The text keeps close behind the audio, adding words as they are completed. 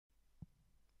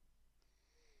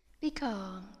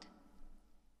Becalmed.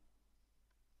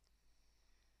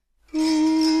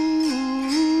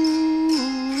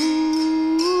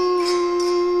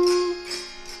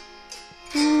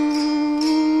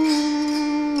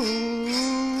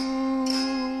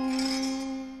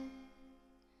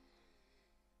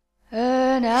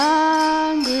 An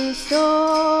angry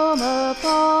storm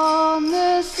upon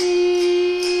the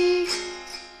sea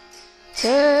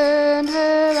turned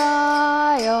her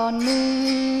eye on me.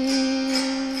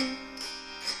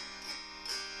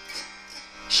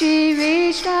 She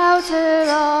reached out her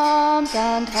arms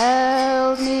and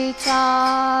held me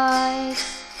tight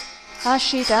as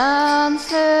she danced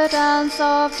her dance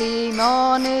of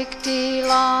demonic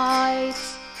delight.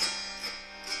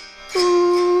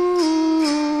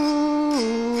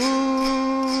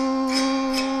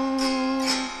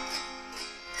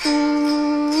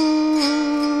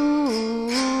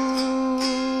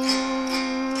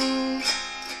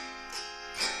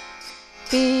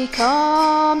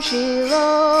 Becalmed, she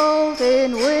rolled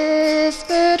in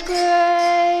whispered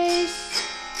grace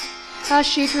as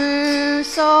she drew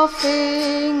soft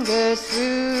fingers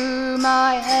through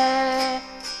my hair.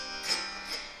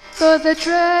 But the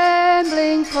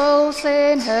trembling pulse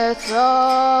in her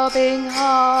throbbing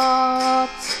heart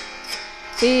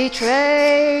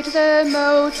betrayed the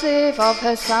motive of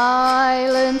her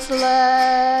silent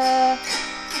lair.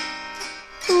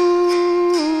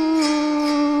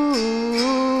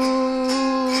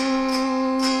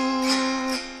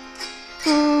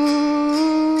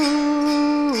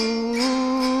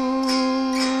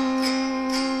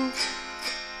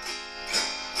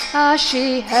 As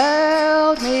she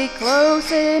held me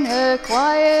close in her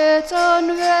quiet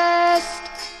unrest,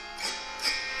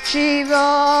 she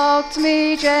rocked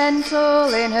me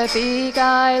gentle in her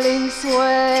beguiling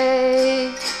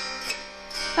sway.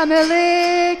 A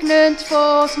malignant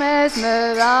force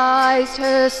mesmerized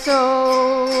her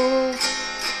soul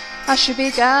as she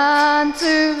began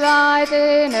to writhe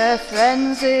in a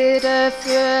frenzied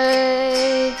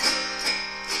affray.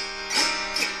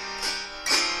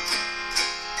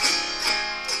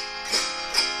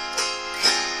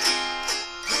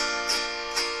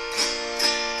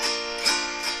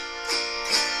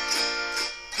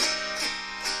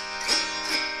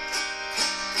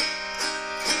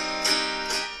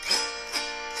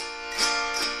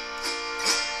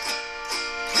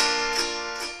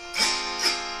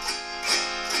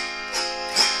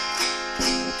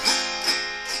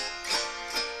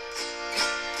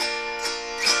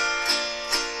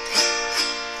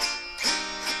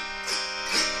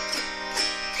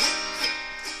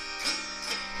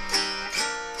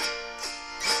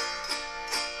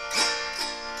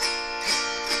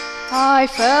 I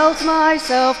felt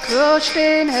myself crushed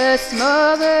in her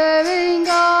smothering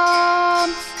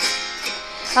arms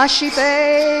as she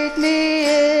bathed me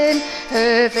in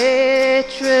her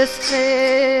vitreous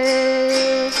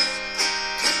kiss.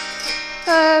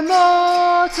 Her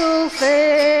mortal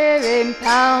fear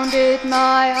impounded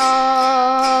my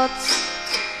heart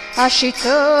as she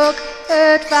took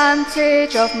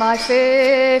advantage of my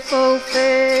fearful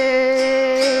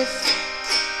fist.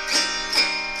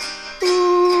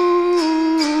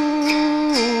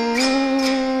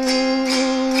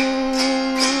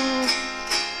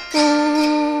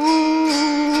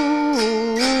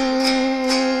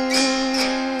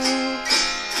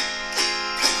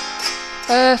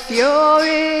 A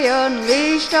fury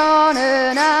unleashed on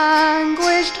an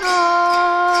anguished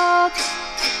heart,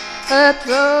 a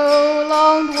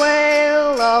prolonged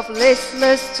wail of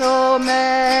listless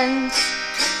torment,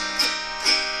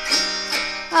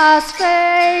 as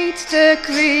fate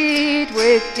decreed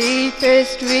with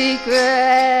deepest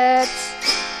regrets.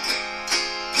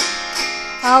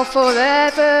 I'll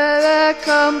forever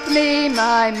accompany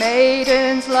my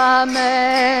maiden's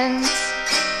lament.